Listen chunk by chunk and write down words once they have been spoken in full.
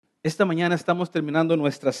Esta mañana estamos terminando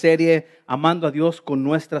nuestra serie Amando a Dios con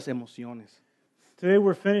nuestras emociones. Today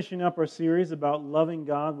we're finishing up our series about loving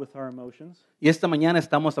God with our emotions, Y esta mañana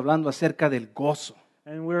estamos hablando acerca del gozo.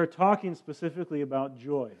 and we're talking specifically about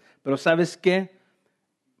joy. Pero ¿sabes qué?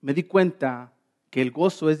 Me di cuenta que el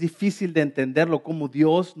gozo es difícil de entenderlo como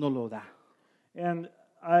Dios nos lo da. And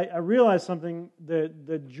I realized something,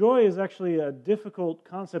 that joy is actually a difficult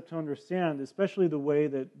concept to understand, especially the way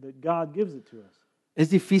that God gives it to us. Es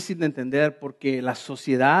difícil de entender porque la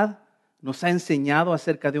sociedad nos ha enseñado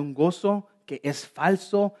acerca de un gozo que es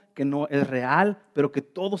falso, que no es real, pero que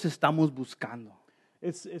todos estamos buscando.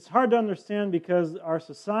 It's hard to understand because our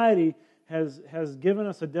society has given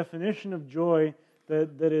us a definition of joy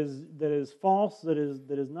that is false, that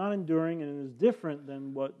is not enduring, and is different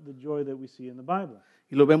than what the joy that we see in the Bible.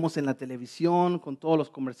 Y lo vemos en la televisión, con todos los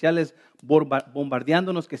comerciales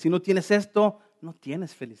bombardeándonos que si no tienes esto, no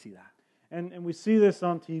tienes felicidad. And we see this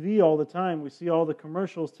on TV all the time. We see all the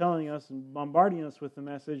commercials telling us and bombarding us with the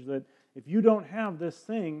message that if you don't have this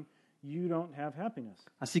thing, you don't have happiness.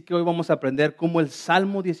 Así que hoy vamos a aprender cómo el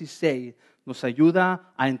Salmo 16 nos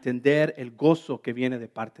ayuda a entender el gozo que viene de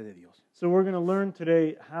parte de Dios. So we're going to learn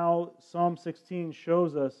today how Psalm 16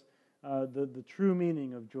 shows us the true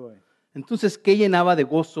meaning of joy. Entonces, ¿qué llenaba de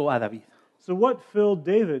gozo a David? So what filled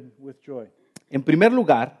David with joy? En primer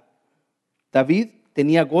lugar, David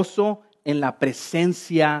tenía gozo en la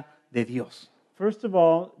presencia de Dios. First of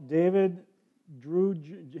all, David drew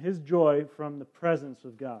his joy from the presence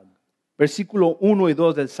of God. Versículo 1 y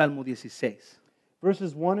 2 del Salmo 16.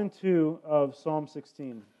 Verses 1 and 2 of Psalm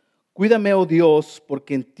 16. Cuídame, oh Dios,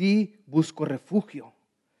 porque en ti busco refugio.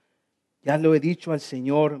 Ya lo he dicho al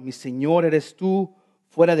Señor, mi Señor eres tú,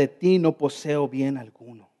 fuera de ti no poseo bien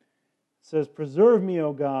alguno. It says, "Preserve me,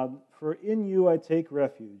 O God, for in you I take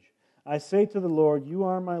refuge. I say to the Lord, you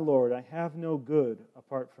are my Lord. I have no good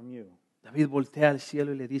apart from you." David voltea al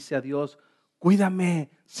cielo y le dice a Dios, cuídame,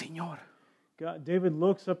 Señor. David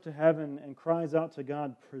looks up to heaven and cries out to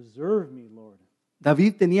God, "Preserve me, Lord."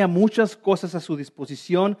 David tenía muchas cosas a su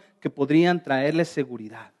disposición que podrían traerle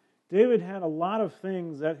seguridad, David had a lot of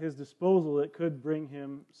things at his disposal that could bring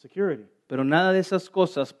him security. pero nada de esas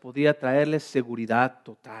cosas podía traerle seguridad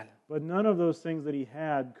total. But none of those things that he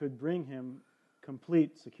had could bring him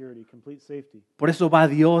complete security, complete safety. Por eso va a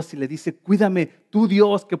Dios y le dice, cuídame, tú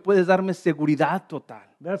Dios que puedes darme seguridad total.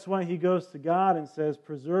 That's why he goes to God and says,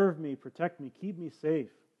 "Preserve me, protect me, keep me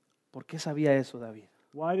safe." ¿Por qué sabía eso David?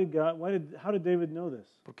 How did David know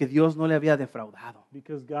this? Porque Dios no le había defraudado.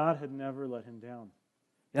 Because God had never let him down.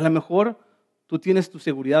 Y a lo mejor tú tienes tu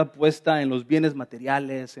seguridad puesta en los bienes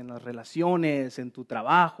materiales, en las relaciones, en tu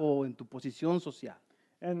trabajo, en tu posición social.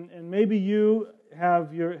 And maybe you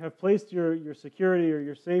have placed your security or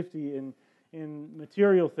your safety in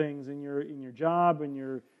material things, in your job, in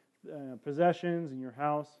your possessions, in your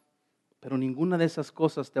house. Pero ninguna de esas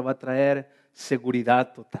cosas te va a traer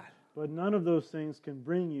seguridad total. But none of those things can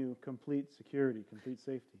bring you complete security, complete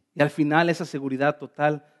safety. Y al final esa seguridad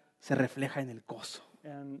total se refleja en el gozo.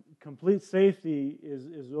 And complete safety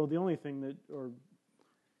is the only thing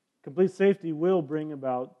complete safety will bring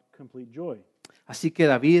about complete joy. Así que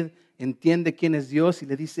David entiende quién es Dios y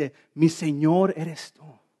le dice, mi Señor eres tú.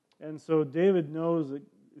 And so David knows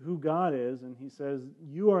who God is, and he says,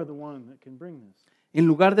 "You are the one that can bring this." En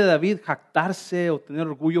lugar de David jactarse o tener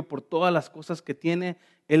orgullo por todas las cosas que tiene,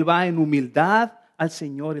 él va en humildad al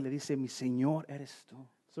Señor y le dice, mi Señor eres tú.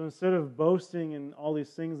 So instead of boasting in all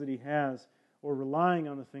these things that he has or relying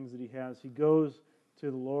on the things that he has, he goes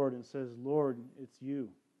to the Lord and says, "Lord, it's you."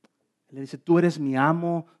 Le dice, tú eres mi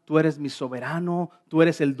amo, tú eres mi soberano, tú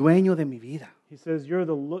eres el dueño de mi vida. He says, you're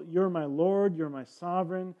my Lord, you're my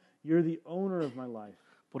sovereign, you're the owner of my life."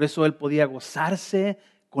 Por eso él podía gozarse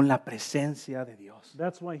con la presencia de Dios.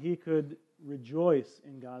 That's why he could rejoice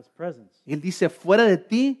in God's presence. Él dice, fuera de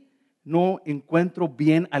ti no encuentro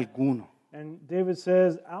bien alguno. And David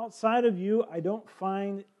says, "Outside of you, I don't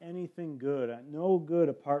find anything good, no good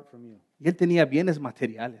apart from you." Y él tenía bienes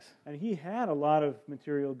materiales. And he had a lot of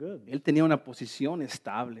material goods. Él tenía una posición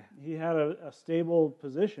estable. He had a stable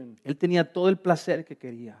position. Él tenía todo el placer que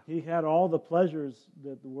quería. He had all the pleasures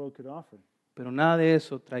that the world could offer. Pero nada de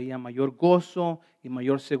eso traía mayor gozo y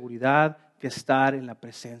mayor seguridad que estar en la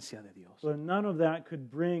presencia de Dios. But none of that could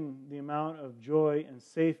bring the amount of joy and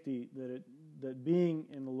safety that being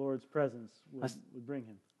in the Lord's presence would bring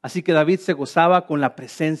him. Así que David se gozaba con la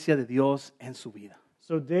presencia de Dios en su vida.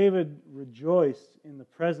 So David rejoiced in the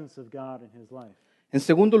presence of God in his life. En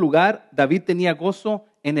segundo lugar, David tenía gozo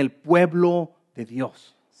en el pueblo de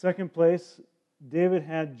Dios. Second place, David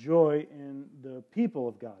had joy in the people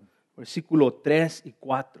of God. Versículo 3 y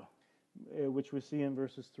 4. which we see in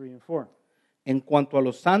verses 3 and 4. En cuanto a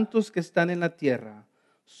los santos que están en la tierra,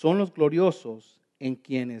 son los gloriosos en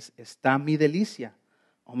quienes está mi delicia.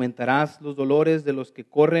 Aumentarás los dolores de los que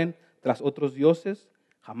corren tras otros dioses.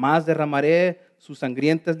 Jamás derramaré sus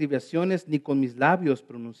sangrientas libaciones, ni con mis labios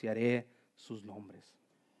pronunciaré sus nombres.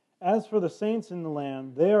 As for the saints in the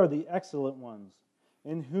land, they are the excellent ones,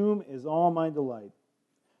 in whom is all my delight.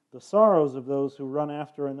 The sorrows of those who run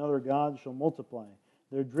after another god shall multiply.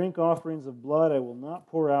 Their drink offerings of blood I will not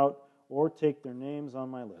pour out, or take their names on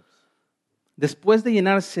my lips. Después de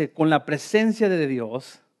llenarse con la presencia de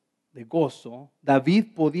Dios, de gozo,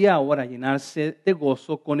 David podía ahora llenarse de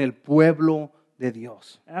gozo con el pueblo de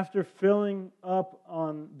Dios. After filling up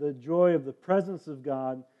on the joy of the presence of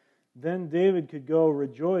God, then David could go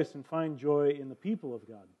rejoice and find joy in the people of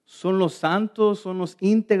God. Son los santos, son los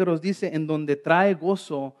íntegros, dice, en donde trae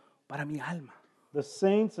gozo para mi alma. The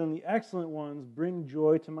saints and the excellent ones bring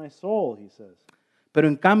joy to my soul, he says. Pero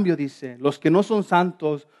en cambio, dice, los que no son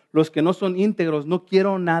santos, los que no son íntegros, no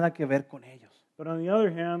quiero nada que ver con ellos. But on the other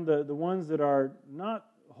hand, the ones that are not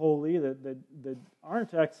holy, that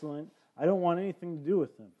aren't excellent, I don't want anything to do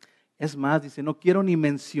with them. Es más, dice, no quiero ni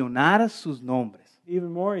mencionar sus nombres.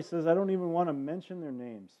 Even more, he says, I don't even want to mention their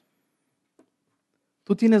names.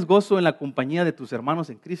 Tú tienes gozo en la compañía de tus hermanos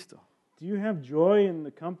en Cristo. Do you have joy in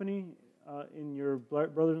the company in your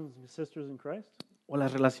brothers and sisters in Christ? O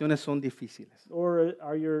las relaciones son difíciles. Or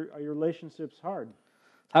are your relationships hard?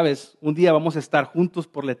 Sabes, un día vamos a estar juntos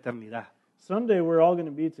por la eternidad. Someday we're all going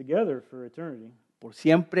to be together for eternity, Por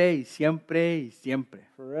siempre y siempre y siempre.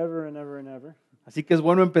 forever and ever and ever. Así que es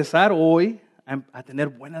bueno empezar hoy a tener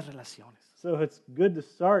buenas relaciones. So it's good to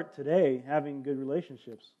start today having good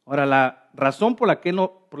relationships. Ahora, la razón por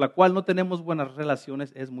la cual no tenemos buenas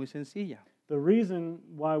relaciones es muy sencilla. The reason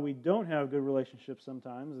why we don't have good relationships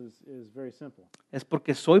sometimes is very simple. Es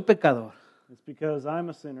porque soy pecador It's because I'm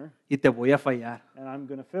a sinner y te voy a fallar. and I'm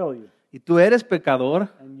going to fail you. Y tú eres pecador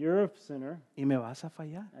And you're a sinner y me vas a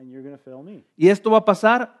fallar. and you're going to fail me. Y esto va a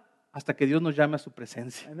pasar hasta que Dios nos llame a su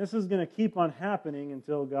presencia. And this is going to keep on happening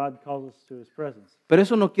until God calls us to His presence. Pero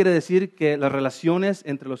eso no quiere decir que las relaciones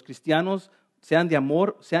entre los cristianos sean de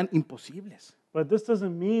amor, sean imposibles. But this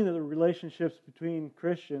doesn't mean that the relationships between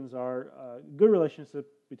Christians are good relationships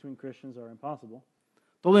between Christians are impossible.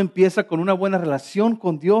 Todo empieza con una buena relación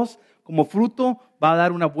con Dios. Como fruto va a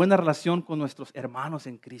dar una buena relación con nuestros hermanos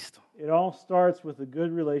en Cristo. It all starts with a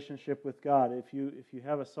good relationship with God. If you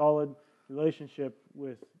have a solid relationship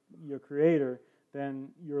with your Creator,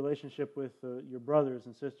 then your relationship with your brothers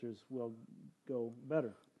and sisters will go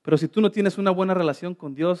better. Pero si tú no tienes una buena relación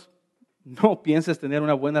con Dios, no pienses tener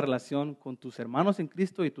una buena relación con tus hermanos en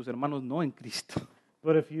Cristo y tus hermanos no en Cristo.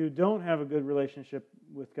 But if you don't have a good relationship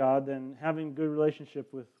with God, then having a good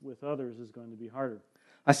relationship with others is going to be harder.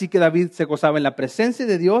 Así que David se gozaba en la presencia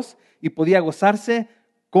de Dios y podía gozarse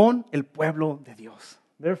con el pueblo de Dios.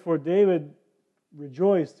 Therefore, David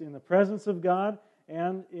rejoiced in the presence of God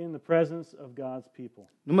and in the presence of God's people.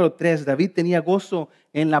 Número 3, David tenía gozo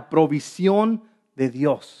en la provisión de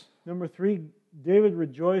Dios. Number 3, David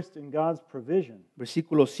rejoiced in God's provision.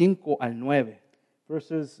 Versículos 5 al 9.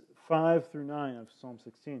 Verses 5 through 9 of Psalm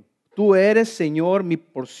 16. Tú eres, Señor, mi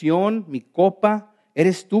porción, mi copa.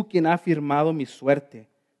 Eres tú quien ha firmado mi suerte.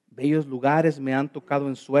 Bellos lugares me han tocado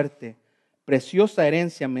en suerte. Preciosa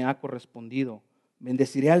herencia me ha correspondido.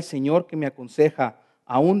 Bendeciré al Señor que me aconseja.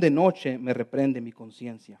 Aún de noche me reprende mi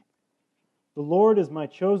conciencia. The Lord is my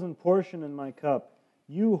chosen portion and my cup.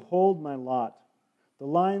 You hold my lot. The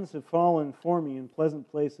lines have fallen for me in pleasant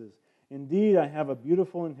places. Indeed, I have a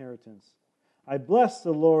beautiful inheritance. I bless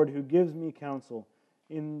the Lord who gives me counsel.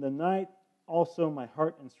 In the night also my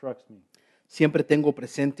heart instructs me. Siempre tengo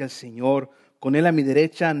presente al Señor. Con Él a mi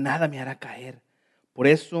derecha nada me hará caer. Por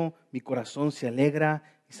eso mi corazón se alegra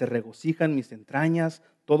y se regocijan mis entrañas.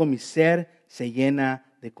 Todo mi ser se llena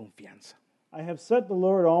de confianza. I have set the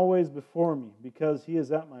Lord always before me, because he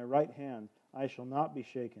is at my right hand. I shall not be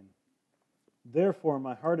shaken. Therefore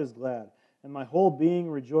my heart is glad, and my whole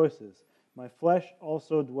being rejoices. My flesh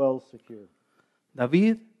also dwells secure.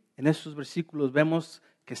 David, en estos versículos vemos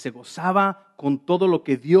que se gozaba con todo lo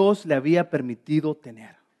que Dios le había permitido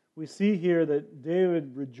tener. We see here that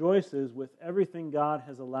David rejoices with everything God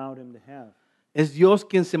has allowed him to have. Es Dios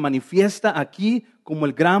quien se manifiesta aquí como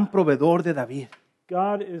el gran proveedor de David.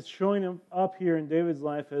 God is showing him up here in David's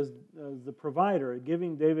life as the provider,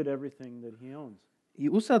 giving David everything that he owns. Y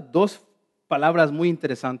usa dos palabras muy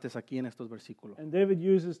interesantes aquí en estos versículos. And David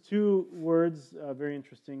uses two words very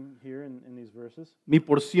interesting here in these verses. Mi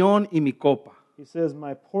porción y mi copa. He says,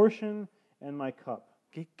 my portion and my cup.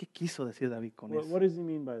 ¿Qué quiso decir David con What eso? does he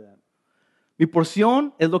mean by that? Mi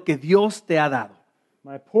porción es lo que Dios te ha dado.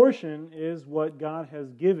 My portion is what God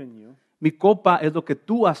has given you, Mi copa es lo que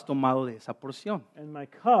tú has tomado de esa porción. and my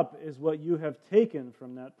cup is what you have taken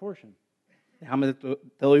from that portion. Te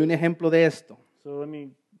doy un ejemplo de esto. So let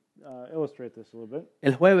me illustrate this a little bit.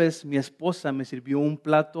 El jueves mi esposa me sirvió un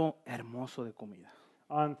plato hermoso de comida.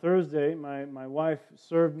 On Thursday, my wife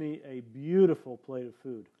served me a beautiful plate of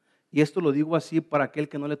food. Y esto lo digo así para aquel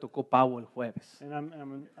que no le tocó pavo el jueves. And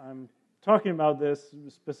I'm talking about this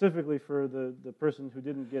specifically for the person who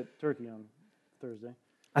didn't get turkey on Thursday.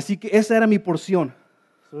 Así que esa era mi porción.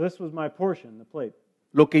 So this was my portion, the plate.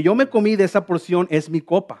 Lo que yo me comí de esa porción es mi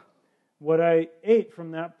copa. What I ate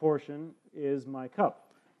from that portion is my cup.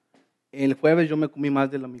 El jueves yo me comí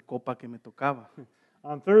más de mi copa que me tocaba.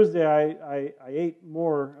 On Thursday, I ate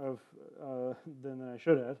more of than I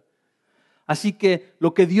should have. Así que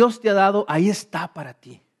lo que Dios te ha dado, ahí está para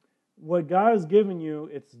ti. What God has given you,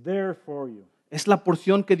 it's there for you. Es la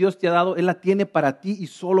porción que Dios te ha dado, Él la tiene para ti y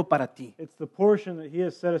solo para ti. It's the portion that He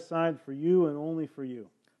has set aside for you and only for you.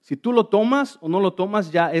 Si tú lo tomas o no lo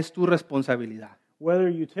tomas, ya es tu responsabilidad. Whether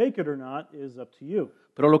you take it or not is up to you.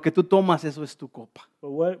 Pero lo que tú tomas, eso es tu copa.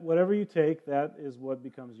 But whatever you take, that is what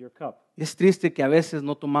becomes your cup. Es triste que a veces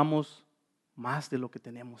no tomamos más de lo que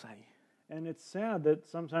tenemos ahí. And it's sad that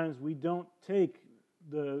sometimes we don't take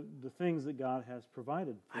the things that God has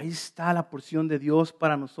provided. Ahí está la porción de Dios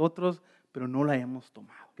para nosotros, pero no la hemos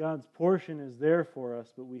tomado. God's portion is there for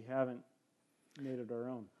us, but we haven't made it our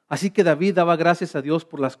own. Así que David daba gracias a Dios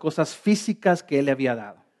por las cosas físicas que Él le había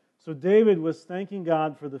dado. So David was thanking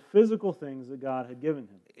God for the physical things that God had given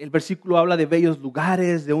him. El versículo habla de bellos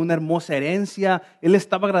lugares, de una hermosa herencia. Él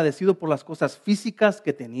estaba agradecido por las cosas físicas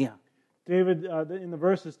que tenía. David, in the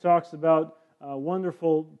verses, talks about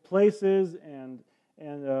wonderful places and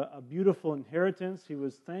a beautiful inheritance. He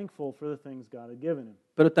was thankful for the things God had given him.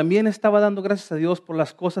 Pero también estaba dando gracias a Dios por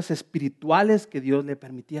las cosas espirituales que Dios le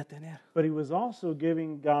permitía tener. But he was also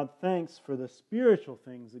giving God thanks for the spiritual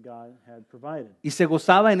things that God had provided. Y se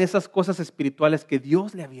gozaba en esas cosas espirituales que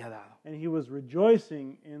Dios le había dado. And he was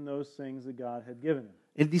rejoicing in those things that God had given him.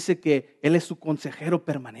 Él dice que Él es su consejero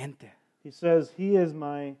permanente. He says, He is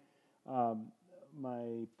my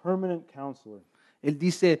permanent counselor. Él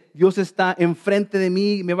dice, Dios está enfrente de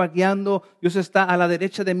mí, me va guiando. Dios está a la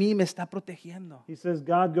derecha de mí, me está protegiendo. He says,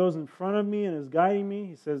 God goes in front of me and is guiding me.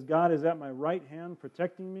 He says, God is at my right hand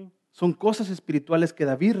protecting me. Son cosas espirituales que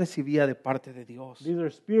David recibía de parte de Dios. These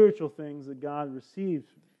are spiritual things that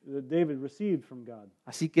that David received from God.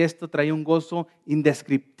 Así que esto traía un gozo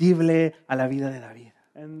indescriptible a la vida de David.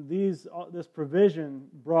 And this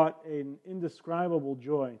provision brought an indescribable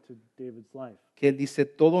joy to David's life. Que él dice,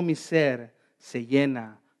 todo mi ser se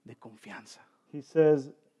llena de confianza. He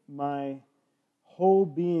says, my whole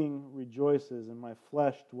being rejoices and my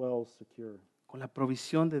flesh dwells secure. Con la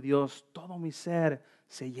provisión de Dios, todo mi ser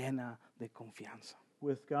se llena de confianza.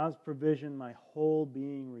 With God's provision, my whole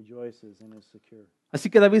being rejoices and is secure.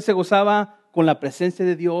 Así que David se gozaba con la presencia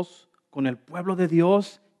de Dios, con el pueblo de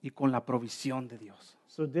Dios y con la provisión de Dios.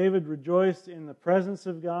 So David rejoiced in the presence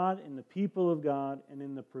of God, in the people of God, and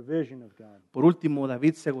in the provision of God. Por último,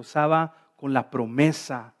 David se gozaba con la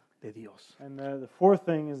promesa de Dios. And the fourth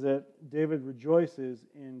thing is that David rejoices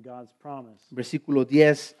in God's promise. Versículo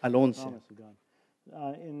 10 al 11. Promise of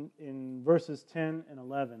God. In verses 10 and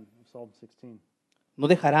 11 of Psalm 16. No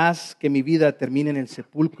dejarás que mi vida termine en el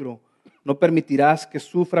sepulcro, no permitirás que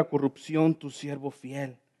sufra corrupción tu siervo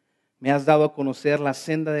fiel. Me has dado a conocer la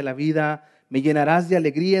senda de la vida, me llenarás de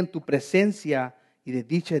alegría en tu presencia y de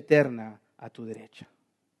dicha eterna a tu derecha.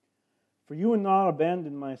 For you will not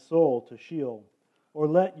abandon my soul to Sheol, or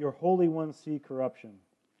let your Holy One see corruption.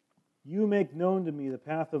 You make known to me the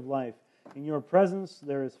path of life. In your presence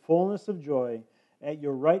there is fullness of joy. At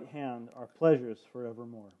your right hand are pleasures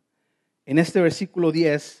forevermore. En este versículo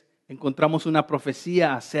 10 encontramos una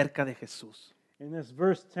profecía acerca de Jesús. In this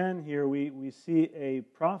verse 10 here, we see a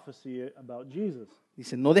prophecy about Jesus.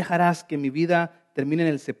 Dice, no dejarás que mi vida termine en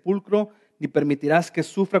el sepulcro, ni permitirás que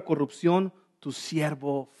sufra corrupción tu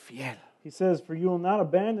siervo fiel. He says, for you will not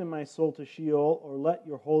abandon my soul to Sheol, or let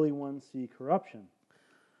your Holy One see corruption.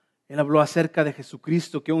 Él habló acerca de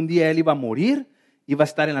Jesucristo, que un día Él iba a morir, iba a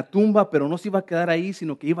estar en la tumba, pero no se iba a quedar ahí,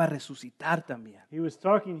 sino que iba a resucitar también. He was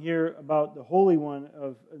talking here about the Holy One,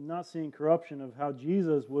 of not seeing corruption, of how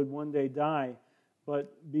Jesus would one day die, but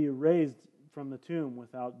be raised from the tomb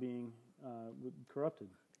without being corrupted.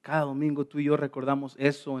 Cada domingo tú y yo recordamos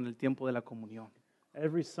eso en el tiempo de la comunión.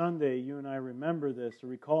 Every Sunday, you and I remember this, or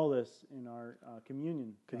recall this in our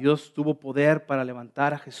communion. Que Dios tuvo poder para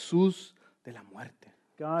levantar a Jesús de la muerte.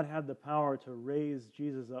 God had the power to raise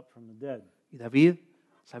Jesus up from the dead. Y David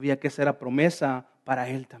Sabía que esa era promesa para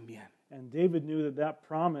él también. And David knew that that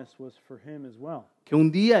promise was for him as well. Que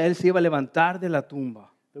un día él se iba a levantar de la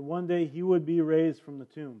tumba That one day he would be raised from the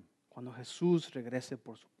tomb cuando Jesús regrese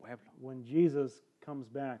por su pueblo. when Jesus comes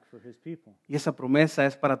back for his people. Y esa promesa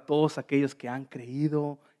es para todos aquellos que han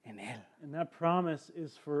creído en él. And that promise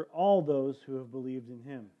is for all those who have believed in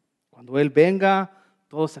him. Cuando él venga,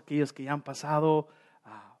 todos aquellos que ya han pasado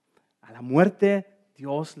a la muerte,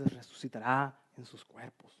 Dios les resucitará en sus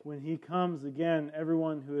cuerpos. When he comes again,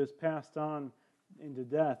 everyone who has passed on into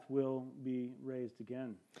death will be raised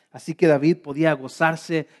again. Así que David podía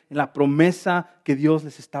gozarse en la promesa que Dios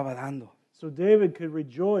les estaba dando. So David could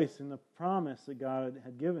rejoice in the promise that God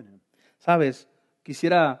had given him. Sabes,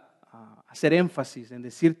 quisiera hacer énfasis en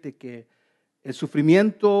decirte que el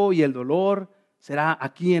sufrimiento y el dolor será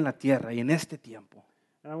aquí en la tierra y en este tiempo.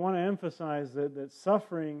 And I want to emphasize that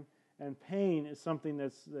suffering and pain is something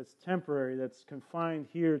that's temporary, that's confined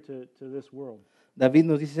here to this world. David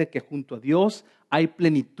nos dice que junto a Dios hay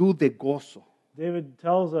plenitud de gozo. David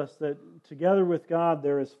tells us that together with God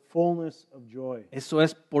there is fullness of joy. Eso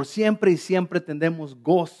es por siempre y siempre tendremos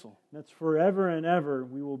gozo. That's forever and ever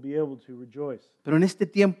we will be able to rejoice. Pero en este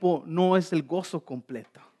tiempo no es el gozo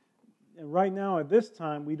completo. And right now at this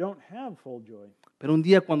time we don't have full joy. Pero un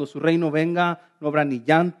día cuando su reino venga, no habrá ni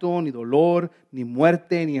llanto, ni dolor, ni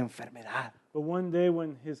muerte, ni enfermedad. But one day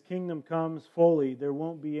when his kingdom comes fully, there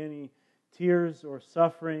won't be any tears or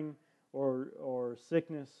suffering or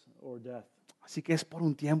sickness or death. Así que es por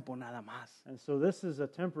un tiempo nada más. And so this is a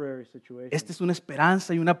temporary situation. Esta es una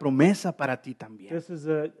esperanza y una promesa para ti también. This is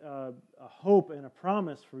a hope and a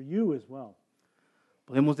promise for you as well.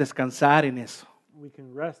 Podemos descansar en eso. We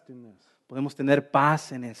can rest in this. Podemos tener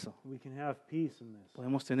paz en eso. We can have peace in this.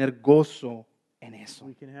 Podemos tener gozo en eso.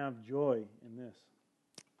 We can have joy in this.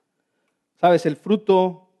 Sabes, el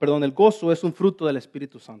gozo es un fruto del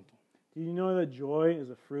Espíritu Santo. Do you know that joy is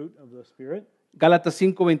a fruit of the Spirit? Gálatas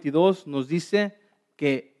 5:22 nos dice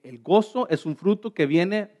que el gozo es un fruto que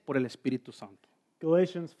viene por el Espíritu Santo.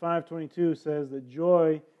 Galatians 5:22 says that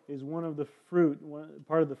joy is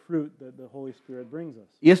part of the fruit that the Holy Spirit brings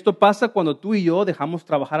us. Y esto pasa cuando tú y yo dejamos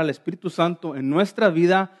trabajar al Espíritu Santo en nuestra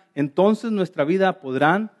vida, entonces nuestra vida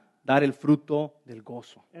podrán dar el fruto del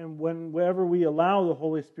gozo. And whenever we allow the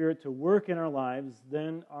Holy Spirit to work in our lives,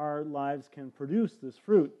 then our lives can produce this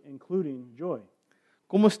fruit, including joy.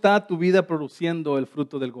 ¿Cómo está tu vida produciendo el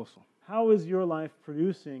fruto del gozo? How is your life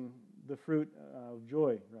producing the fruit of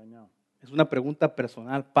joy right now? Es una pregunta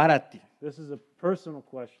personal para ti. This is a personal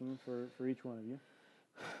question for each one of you.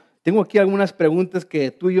 Tengo aquí algunas preguntas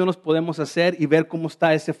que tú y yo nos podemos hacer y ver cómo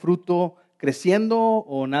está ese fruto creciendo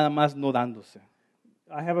o nada más no dándose.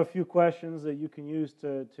 I have a few questions that you can use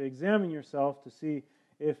to examine yourself to see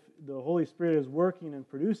if the Holy Spirit is working and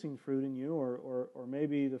producing fruit in you or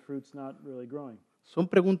maybe the fruit's not really growing. Son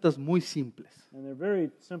preguntas muy simples. And they're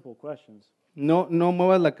very simple questions. No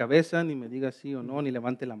muevas la cabeza, ni me digas sí o no, ni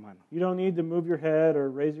levante la mano. You don't need to move your head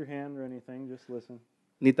or raise your hand or anything, just listen.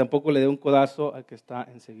 Ni tampoco le dé un codazo al que está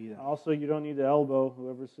enseguida. Also, you don't need to elbow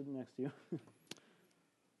whoever's sitting next to you.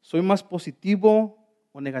 ¿Soy más positivo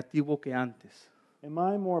o negativo que antes? Am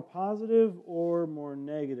I more positive or more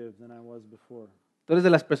negative than I was before? Tú eres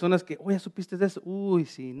de las personas que, oye, ¿supiste de eso? Uy,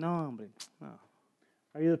 sí, no, hombre. No.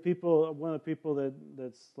 Are you one of the people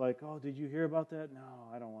that's like, oh, did you hear about that?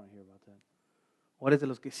 No, I don't want to hear about that. O eres de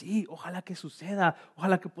los que sí, ojalá que suceda,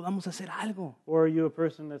 ojalá que podamos hacer algo. Or are you a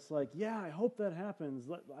person that's like, yeah, I hope that happens.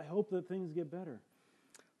 I hope that things get better.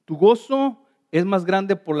 Tu gozo es más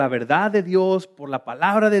grande por la verdad de Dios, por la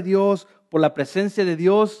palabra de Dios, por la presencia de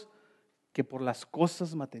Dios, que por las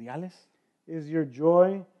cosas materiales. Is your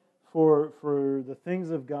joy for the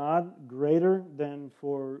things of God greater than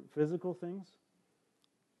for physical things?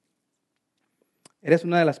 ¿Eres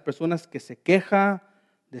una de las personas que se queja,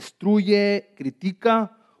 destruye,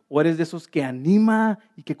 critica, o eres de esos que anima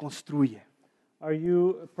y que construye? Are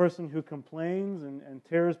you a person who complains and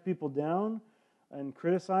tears people down and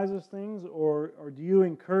criticizes things, or do you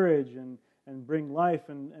encourage and bring life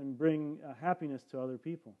and bring happiness to other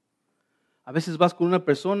people? A veces vas con una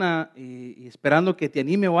persona y esperando que te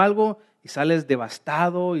anime o algo y sales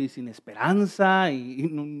devastado y sin esperanza y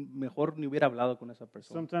mejor ni hubiera hablado con esa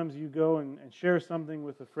persona. Sometimes you go and share something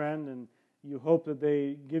with a friend and you hope that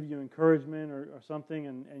they give you encouragement or something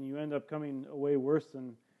and you end up coming away worse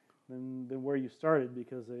than where you started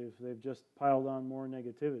because they've just piled on more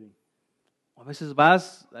negativity. A veces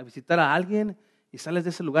vas a visitar a alguien y sales de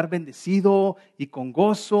ese lugar bendecido y con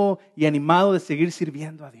gozo y animado de seguir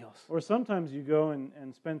sirviendo a Dios. Or sometimes you go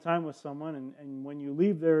and spend time with someone and when you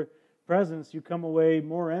leave their presence, you come away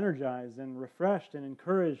more energized and refreshed and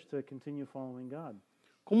encouraged to continue following God.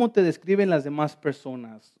 ¿Cómo te describen las demás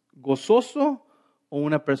personas? ¿Gozoso o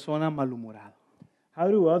una persona malhumorada? How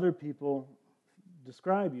do other people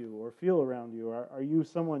describe you or feel around you? Are you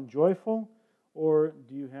someone joyful or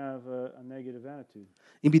do you have a negative attitude?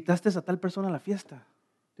 ¿Invitaste a tal persona a la fiesta?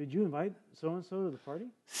 Did you invite so-and-so to the party?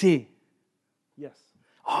 Sí. Yes.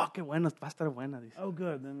 Oh, qué bueno, va a estar buena, dice. Oh,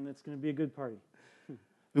 good. Then it's going to be a good party.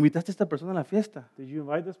 ¿Invitaste a esta persona a la fiesta? Did you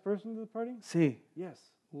invite this person to the party? Sí.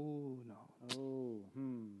 Yes. No. Oh,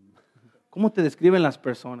 ¿Cómo te describen las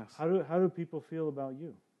personas? How do people feel about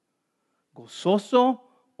you? ¿Gozoso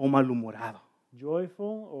o malhumorado?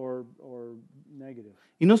 Joyful or negative?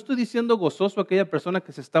 Y no estoy diciendo gozoso a aquella persona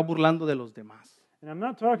que se está burlando de los demás. And I'm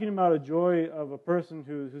not talking about a joy of a person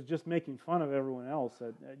who's just making fun of everyone else,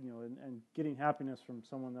 and getting happiness from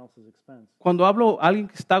someone else's expense. Cuando hablo a alguien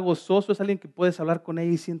que está gozoso, es alguien que puedes hablar con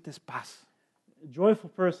ella y sientes paz. A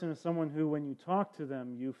joyful person is someone who, when you talk to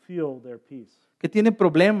them, you feel their peace. Que tiene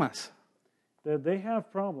problemas, That they have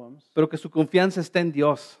problems, pero que su confianza está en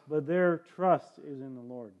Dios. but their trust is in the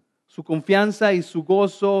Lord. Su confianza y su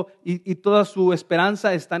gozo y toda su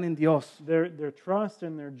esperanza están en Dios. Their trust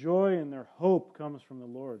and their joy and their hope comes from the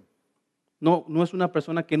Lord. No es una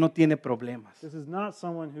persona que no tiene problemas. This is not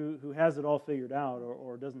someone who has it all figured out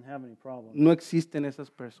or doesn't have any problems. No existen esas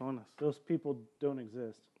personas. Those people don't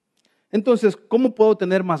exist. Entonces, ¿cómo puedo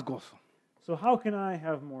tener más gozo? So how can I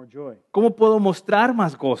have more joy? ¿Cómo puedo mostrar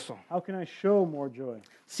más gozo? How can I show more joy?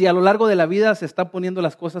 Si a lo largo de la vida se están poniendo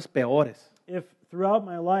las cosas peores, If throughout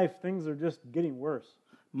my life things are just getting worse,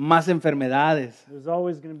 más enfermedades, there's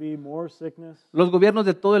always going to be more sickness. los gobiernos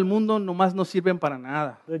de todo el mundo nomás no sirven para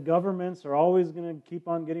nada. The governments are always going to keep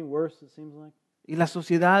on getting worse, it seems like. Y la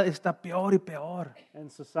sociedad está peor y peor. And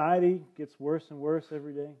society gets worse and worse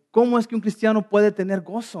every day. ¿Cómo es que un cristiano puede tener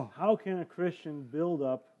gozo? How can a Christian build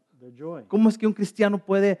up their joy? ¿Cómo es que un cristiano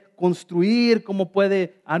puede construir, cómo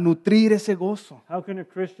puede nutrir ese gozo? How can a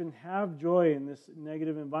Christian have joy in this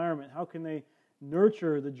negative environment? How can they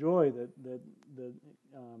nurture the joy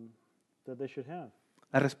that they should have?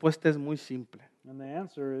 La respuesta es muy simple. And the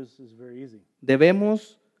answer is very easy.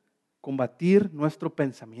 Debemos combatir nuestro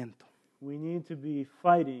pensamiento, We need to be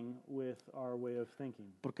fighting with our way of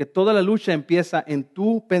thinking, porque toda la lucha empieza en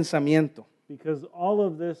tu pensamiento. because all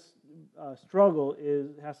of this struggle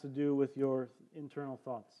has to do with your internal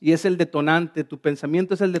thoughts. Y es el detonante, tu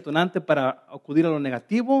pensamiento es el detonante para acudir a lo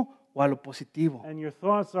negativo o a lo positivo. And your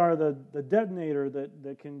thoughts are the detonator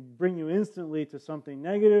that can bring you instantly to something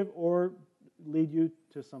negative or lead you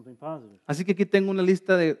to something positive. Así que aquí tengo una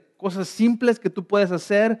lista de cosas simples que tú puedes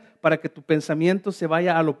hacer para que tu pensamiento se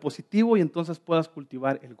vaya a lo positivo y entonces puedas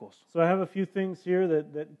cultivar el gozo. So I have a few things here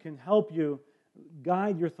that can help you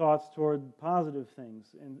guide your thoughts toward positive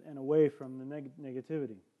things and away from the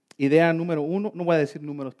negativity. Idea número 1, no voy a decir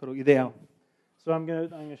números, pero idea. So I'm going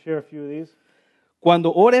to share a few of these.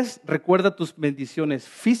 Cuando ores, recuerda tus bendiciones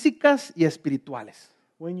físicas y espirituales.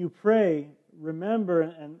 When you pray, remember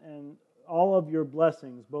and all of your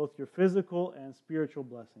blessings, both your physical and spiritual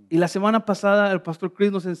blessings. Y la semana pasada el pastor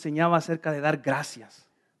Chris nos enseñaba acerca de dar gracias.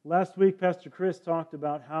 Last week, Pastor Chris talked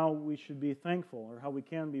about how we should be thankful or how we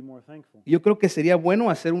can be more thankful. Y yo creo que sería bueno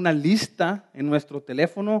hacer una lista en nuestro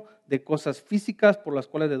teléfono de cosas físicas por las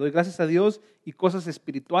cuales le doy gracias a Dios y cosas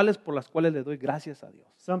espirituales por las cuales le doy gracias a Dios.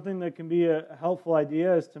 Something that can be a helpful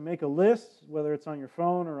idea is to make a list, whether it's on your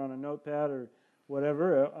phone or on a notepad or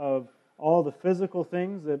whatever, of all the physical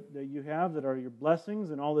things that you have that are your blessings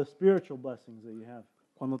and all the spiritual blessings that you have.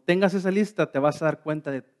 Cuando tengas esa lista te vas a dar cuenta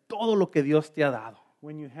de todo lo que Dios te ha dado.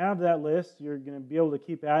 When you have that list, you're going to be able to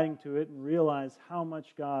keep adding to it and realize how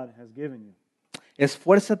much God has given you.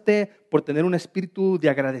 Esfuérzate por tener un espíritu de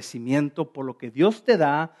agradecimiento por lo que Dios te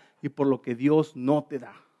da y por lo que Dios no te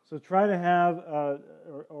da. So try to have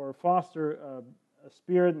or foster a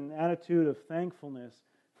spirit and attitude of thankfulness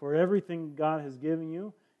for everything God has given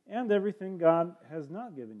you and everything God has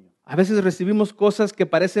not given you. A veces recibimos cosas que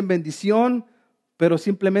parecen bendición, pero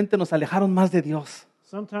simplemente nos alejaron más de Dios.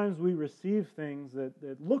 Sometimes we receive things that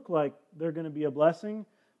look like they're going to be a blessing,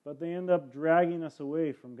 but they end up dragging us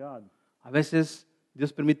away from God. A veces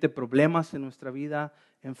Dios permite problemas en nuestra vida,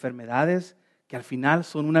 enfermedades, que al final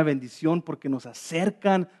son una bendición porque nos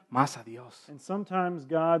acercan más a Dios. And sometimes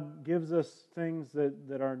God gives us things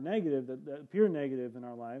that are negative, that appear negative in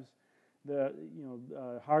our lives,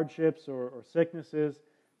 hardships or sicknesses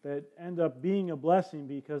that end up being a blessing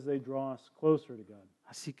because they draw us closer to God.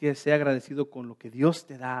 Así que sea agradecido con lo que Dios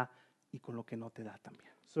te da y con lo que no te da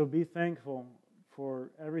también. So be thankful for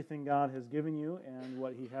everything God has given you and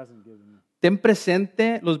what He hasn't given you. Ten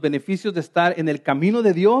presente los beneficios de estar en el camino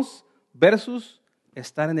de Dios versus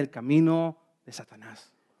estar en el camino de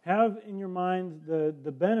Satanás. Have in your mind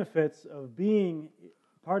the benefits of being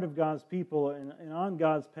part of God's people and on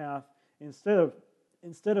God's path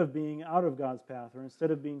instead of being out of God's path or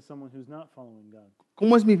instead of being someone who's not following God.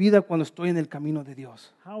 ¿Cómo es mi vida cuando estoy en el camino de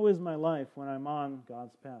Dios? How is my life when I'm on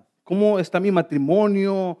God's path? ¿Cómo está mi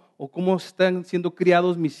matrimonio o cómo están siendo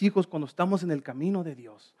criados mis hijos cuando estamos en el camino de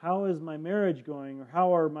Dios? How is my marriage going, or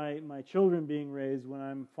how are my children being raised when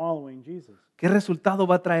I'm following Jesus? ¿Qué resultado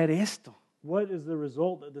va a traer esto? What is the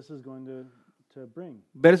result that this is going to bring?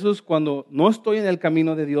 Versus cuando no estoy en el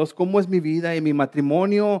camino de Dios, ¿cómo es mi vida y mi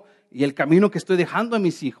matrimonio y el camino que estoy dejando a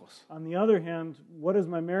mis hijos? On the other hand, what is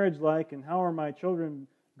my marriage like, and how are my children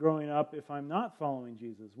growing up if I'm not following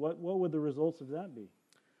Jesus? What would the results of that be?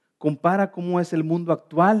 Compara cómo es el mundo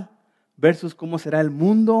actual versus cómo será el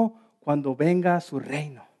mundo cuando venga su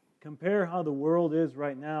reino. Compare how the world is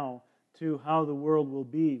right now to how the world will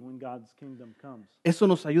be when God's kingdom comes. Eso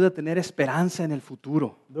nos ayuda a tener esperanza en el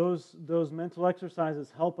futuro. Those mental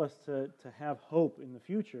exercises help us to have hope in the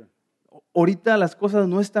future. Ahorita las cosas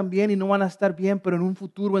no están bien y no van a estar bien, pero en un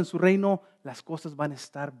futuro en su reino las cosas van a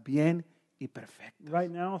estar bien y perfectas.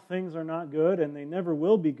 Right now, things are not good, and they never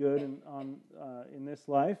will be good in this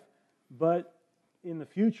life. But in the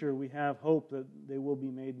future, we have hope that they will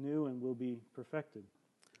be made new and will be perfected.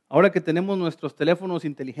 Ahora que tenemos nuestros teléfonos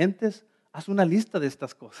inteligentes, haz una lista de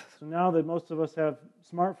estas cosas. So now that most of us have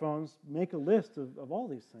smartphones, make a list of all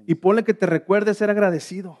these things. Y ponle que te recuerde ser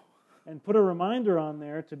agradecido. And put a reminder on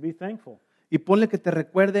there to be thankful. Y ponle que te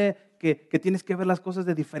recuerde que tienes que ver las cosas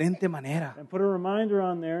de diferente manera. And put a reminder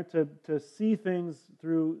on there to see things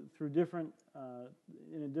through different,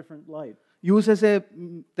 in a different light. Y usa ese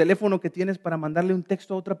teléfono que tienes para mandarle un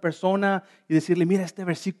texto a otra persona y decirle, mira, este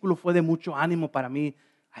versículo fue de mucho ánimo para mí.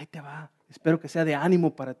 Ahí te va. Espero que sea de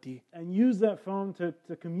ánimo para ti. And use that phone to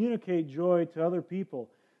communicate joy to other people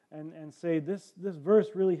and say, this verse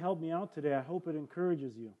really helped me out today. I hope it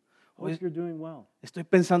encourages you. Hope you're doing well. Estoy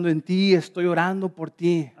pensando en ti, estoy orando por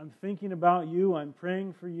ti. I'm thinking about you. I'm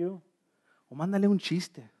praying for you. O mándale un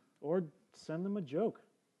chiste. Or send them a joke.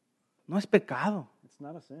 No es pecado. It's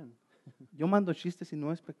not a sin. Yo mando chistes y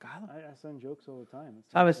no es pecado. I send jokes all the time.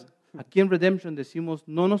 It's not Sabes, sin. aquí en Redemption decimos,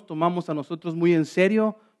 no nos tomamos a nosotros muy en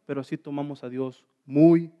serio, pero sí tomamos a Dios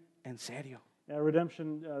muy en serio. At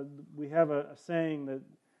Redemption, we have a saying that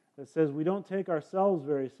says we don't take ourselves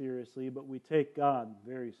very seriously, but we take God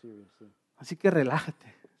very seriously. Así que relájate,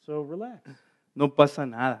 So relax. no pasa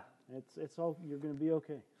nada. It's all, you're going to be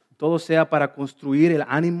okay. Todo sea para construir el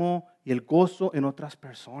ánimo y el gozo en otras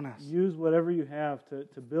personas. Use whatever you have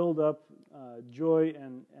to build up joy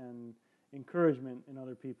and encouragement in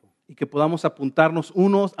other people, Y que podamos apuntarnos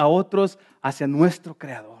unos a otros hacia nuestro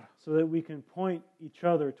Creador. so that we can point each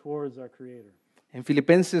other towards our Creator. En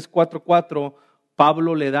Filipenses 4:4,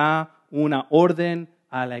 Pablo le da una orden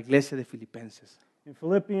a la iglesia de Filipenses. In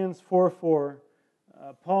Philippians 4:4,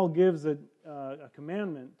 Paul gives a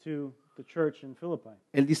commandment to the church in Philippi.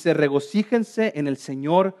 Él dice, regocíjense en el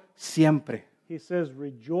Señor siempre. He says,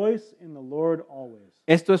 "Rejoice in the Lord always."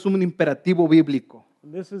 Esto es un imperativo bíblico.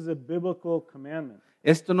 And this is a biblical commandment.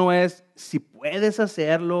 Esto no es, si puedes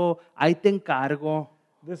hacerlo, ahí te encargo.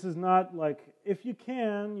 This is not like, if you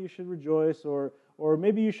can, you should rejoice, or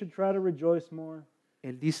maybe you should try to rejoice more.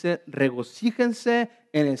 Él dice, regocíjense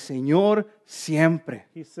en el Señor siempre.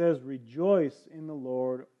 He says, "Rejoice in the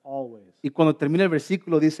Lord always." Y cuando termina el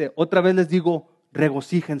versículo dice, otra vez les digo,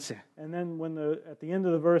 regocíjense. And then at the end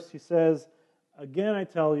of the verse, he says, "Again I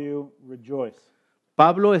tell you, rejoice."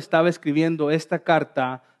 Pablo estaba escribiendo esta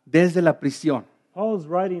carta desde la prisión. Paul is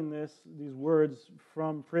writing these words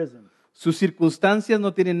from prison. Sus circunstancias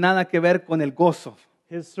no tienen nada que ver con el gozo.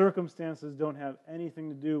 His circumstances don't have anything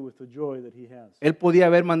to do with the joy that he has. Él podía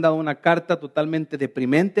haber mandado una carta totalmente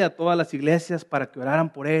deprimente a todas las iglesias para que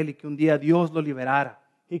oraran por él y que un día Dios lo liberara.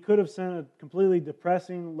 He could have sent a completely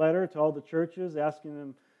depressing letter to all the churches asking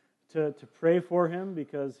them to pray for him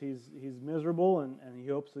because he's miserable and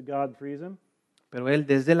he hopes that God frees him. Pero él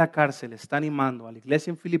desde la cárcel está animando a la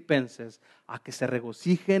iglesia en Filipenses a que se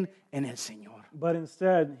regocijen en el Señor. But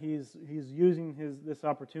instead, he's using this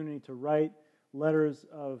opportunity to write letters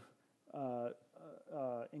of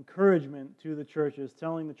encouragement to the churches,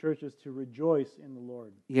 telling the churches to rejoice in the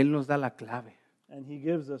Lord. Y él nos da la clave. And he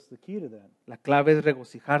gives us the key to that. La clave es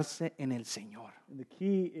regocijarse en el Señor. And the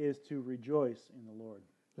key is to rejoice in the Lord.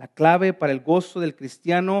 La clave para el gozo del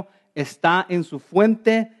cristiano está en su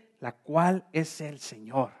fuente, la cual es el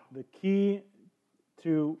Señor. The key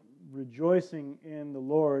to rejoicing in the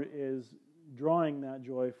Lord is drawing that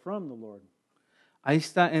joy from the Lord. Ahí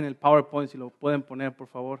está en el PowerPoint, si lo pueden poner, por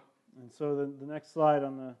favor. And so the next slide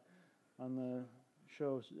on the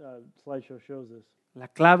slideshow shows this. La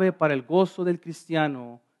clave para el gozo del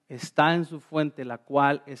cristiano está en su fuente, la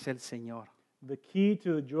cual es el Señor. The key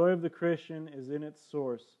to the joy of the Christian is in its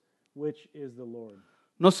source, which is the Lord.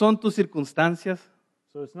 No son tus circunstancias,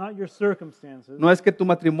 So it's not your circumstances. no es que tu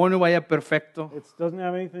matrimonio vaya perfecto, It doesn't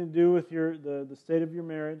have anything to do with the state of your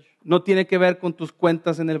marriage. no tiene que ver con tus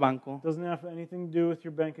cuentas en el banco, It doesn't have anything to do with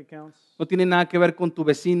your bank accounts. no tiene nada que ver con tu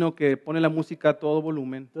vecino que pone la música a todo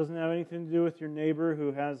volumen, It doesn't have anything to do with your neighbor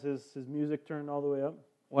who has his music turned all the way up.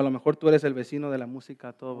 o a lo mejor tú eres el vecino de la música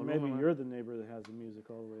a todo Or maybe volumen. you're the neighbor that has the music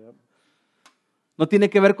all the way up. No tiene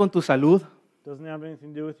que ver con tu salud. It doesn't have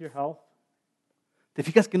anything to do with your health. Te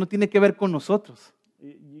fijas que no tiene que ver con nosotros.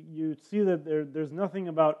 You see that there's nothing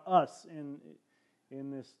about us in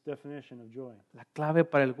this definition of joy. La clave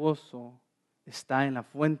para el gozo está en la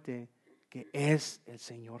fuente que es el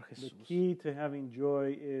Señor The Jesús. key to having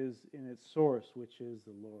joy is in its source, which is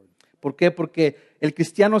the Lord. ¿Por qué? Porque el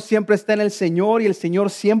cristiano siempre está en el Señor y el Señor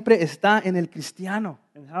siempre está en el cristiano.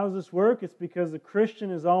 And how does this work? It's because the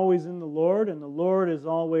Christian is always in the Lord and the Lord is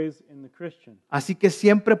always in the Christian. Así que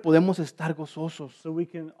siempre podemos estar gozosos. So we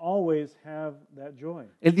can always have that joy.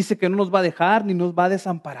 Él dice que no nos va a dejar ni nos va a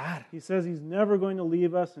desamparar, He says he's never going to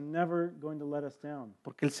leave us and never going to let us down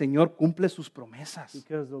porque el Señor cumple sus promesas.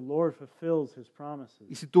 because the Lord fulfills his Y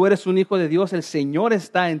promises. si tú eres un hijo de Dios, el Señor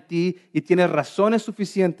está en ti y tienes razones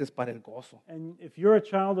suficientes para el gozo. And if you're a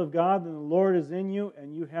child of God, then the Lord is in you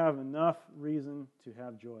and you have enough reason to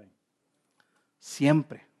have joy.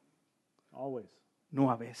 Siempre, Always. no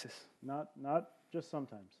a veces. Not just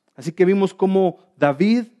sometimes. Así que vimos cómo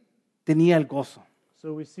David tenía el gozo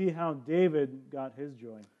So we see how David got his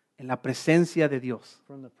joy en la presencia de Dios,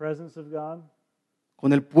 from the presence of God,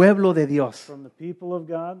 con el pueblo de Dios, from the people of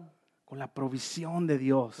God, con la provisión de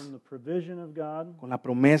Dios, from the provision of God, con la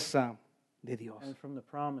promesa de Dios. and from the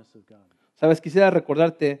promise of God. Sabes, quisiera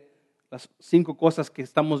recordarte las 5 cosas que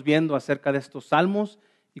estamos viendo acerca de estos salmos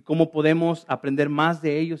y cómo podemos aprender más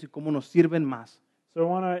de ellos y cómo nos sirven más. So I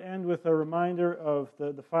want to end with a reminder of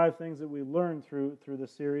the 5 things that we learned through the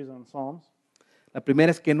series on Psalms. La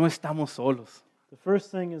primera es que no estamos solos. The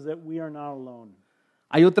first thing is that we are not alone.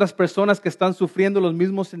 Hay otras personas que están sufriendo los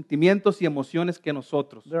mismos sentimientos y emociones que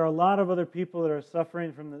nosotros. There are a lot of other people that are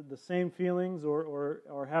suffering from the same feelings or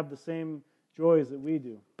have the same joys that we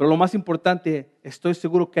do. Pero lo más importante, estoy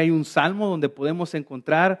seguro que hay un salmo donde podemos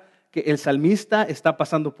encontrar que el salmista está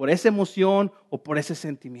pasando por esa emoción o por ese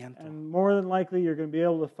sentimiento. And more than likely, you're going to be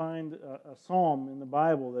able to find a psalm in the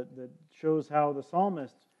Bible that shows how the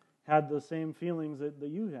psalmist had the same feelings that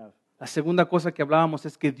you have. La segunda cosa que hablábamos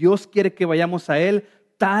es que Dios quiere que vayamos a Él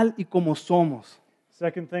tal y como somos.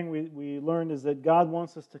 Second thing we learned is that God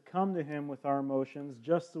wants us to come to Him with our emotions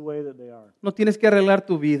just the way that they are. No tienes que arreglar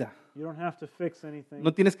tu vida. You don't have to fix anything.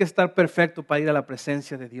 No tienes que estar perfecto para ir a la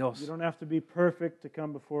presencia de You Dios. don't have to be perfect to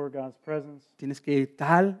come before God's presence. Tienes que ir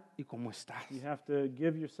tal y como estás. You have to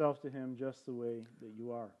give yourself to Him just the way that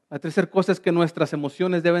you are. La tercera cosa es que nuestras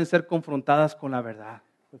emociones deben ser confrontadas con la verdad.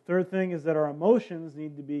 The third thing is that our emotions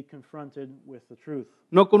need to be confronted with the truth.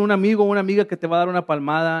 No con un amigo o una amiga que te va a dar una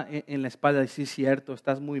palmada en la espalda y decir, cierto,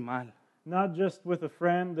 estás muy mal. Not just with a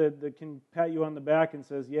friend that can pat you on the back and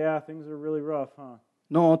says, yeah, things are really rough, huh?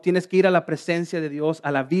 No, tienes que ir a la presencia de Dios,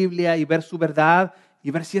 a la Biblia y ver su verdad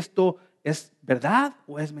y ver si esto es verdad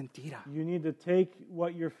o es mentira. You need to take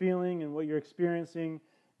what you're feeling and what you're experiencing,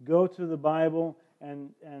 go to the Bible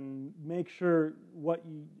and make sure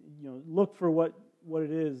look for what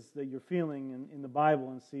it is that you're feeling in the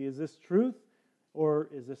Bible and see, is this truth or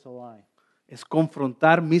is this a lie? Es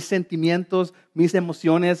confrontar mis sentimientos, mis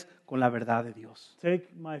emociones con la verdad de Dios. Take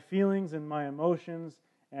my feelings and my emotions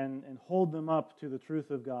and hold them up to the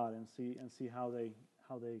truth of God and see how they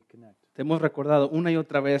connect. Te hemos recordado una y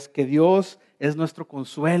otra vez que Dios es nuestro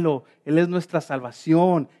consuelo, Él es nuestra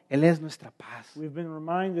salvación, Él es nuestra paz. We've been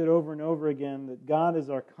reminded over and over again that God is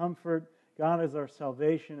our comfort, God is our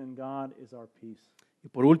salvation, and God is our peace. Y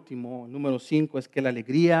por último, el número 5 es que la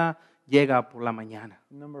alegría llega por la mañana.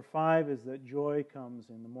 Number 5 is that joy comes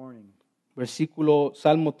in the morning. Versículo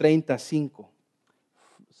Salmo 35.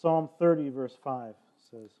 Psalm 30 verse 5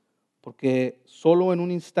 says, Porque solo en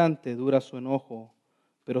un instante dura su enojo,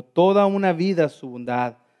 pero toda una vida su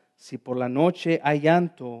bondad. Si por la noche hay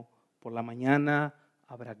llanto, por la mañana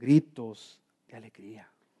habrá gritos de alegría.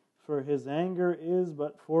 For his anger is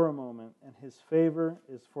but for a moment, and his favor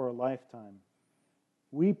is for a lifetime.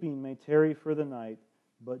 Weeping may tarry for the night,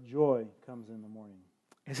 but joy comes in the morning.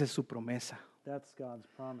 Esa es su promesa. That's God's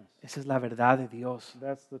promise. Esa es la verdad de Dios.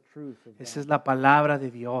 That's the truth of Esa es God. la palabra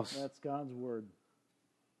de Dios. That's God's word.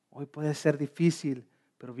 Hoy puede ser difícil,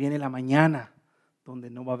 pero viene la mañana donde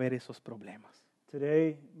no va a haber esos problemas.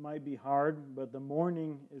 Today might be hard, but the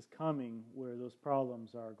morning is coming where those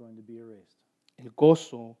problems are going to be erased. El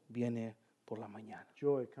gozo viene por la mañana.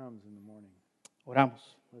 Joy comes in the morning.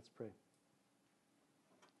 Oramos. Let's pray.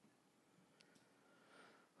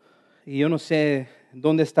 Y yo no sé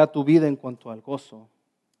dónde está tu vida en cuanto al gozo.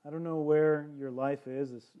 I don't know where your life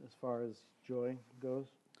is as far as joy goes.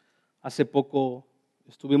 Hace poco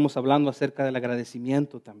estuvimos hablando acerca del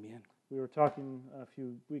agradecimiento también. We were talking a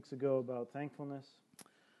few weeks ago about thankfulness.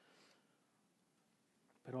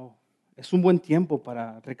 Pero es un buen tiempo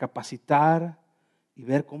para recapacitar y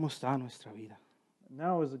ver cómo está nuestra vida.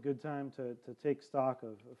 Now is a good time to take stock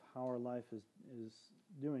of how our life is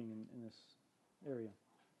doing in this area.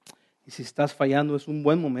 Y si estás fallando, es un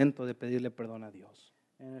buen momento de pedirle perdón a Dios.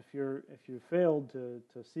 And if you failed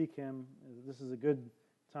to seek Him, this is a good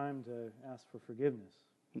time to ask for forgiveness.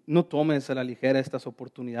 No tomes a la ligera estas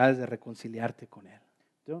oportunidades de reconciliarte con Él.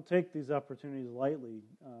 Don't take these opportunities lightly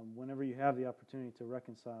whenever you have the opportunity to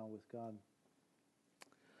reconcile with God.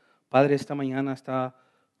 Padre, esta mañana está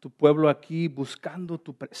tu pueblo aquí buscando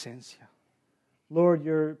tu presencia. Lord,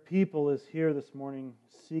 your people is here this morning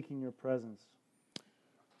seeking your presence,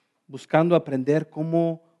 Buscando aprender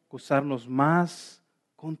cómo gozarnos más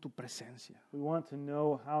con tu presencia. we want to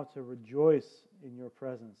know how to rejoice in your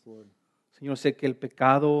presence, Lord. Señor, sé que el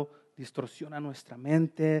pecado distorsiona nuestra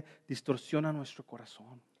mente, distorsiona nuestro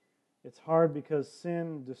corazón. It's hard because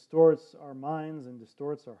sin distorts our minds and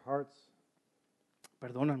distorts our hearts.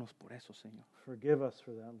 Perdónanos por eso, Señor. Forgive us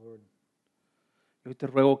for that, Lord. Y hoy te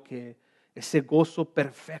ruego que ese gozo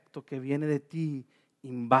perfecto que viene de ti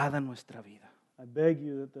invada nuestra vida. I beg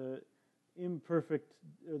you that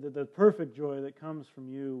the perfect joy that comes from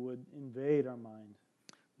you would invade our mind,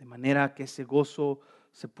 De manera que ese gozo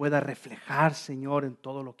se pueda reflejar, Señor, en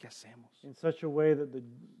todo lo que hacemos. in such a way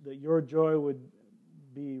that your joy would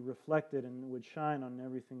be reflected and would shine on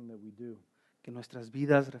everything that we do. Que nuestras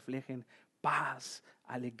vidas reflejen paz,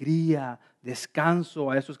 alegría, descanso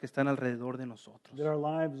a esos que están alrededor de nosotros. That our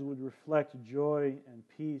lives would reflect joy and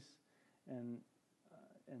peace and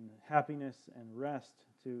happiness and rest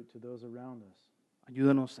to those around us.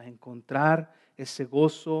 Ayúdanos a encontrar ese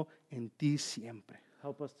gozo en ti siempre.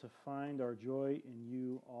 Help us to find our joy in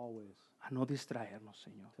you always, A no distraernos,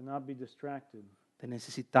 Señor. to not be distracted. Te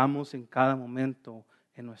necesitamos en cada momento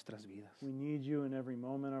en nuestras vidas. We need you in every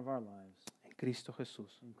moment of our lives. En Cristo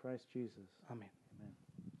Jesús. In Christ Jesus. Amén.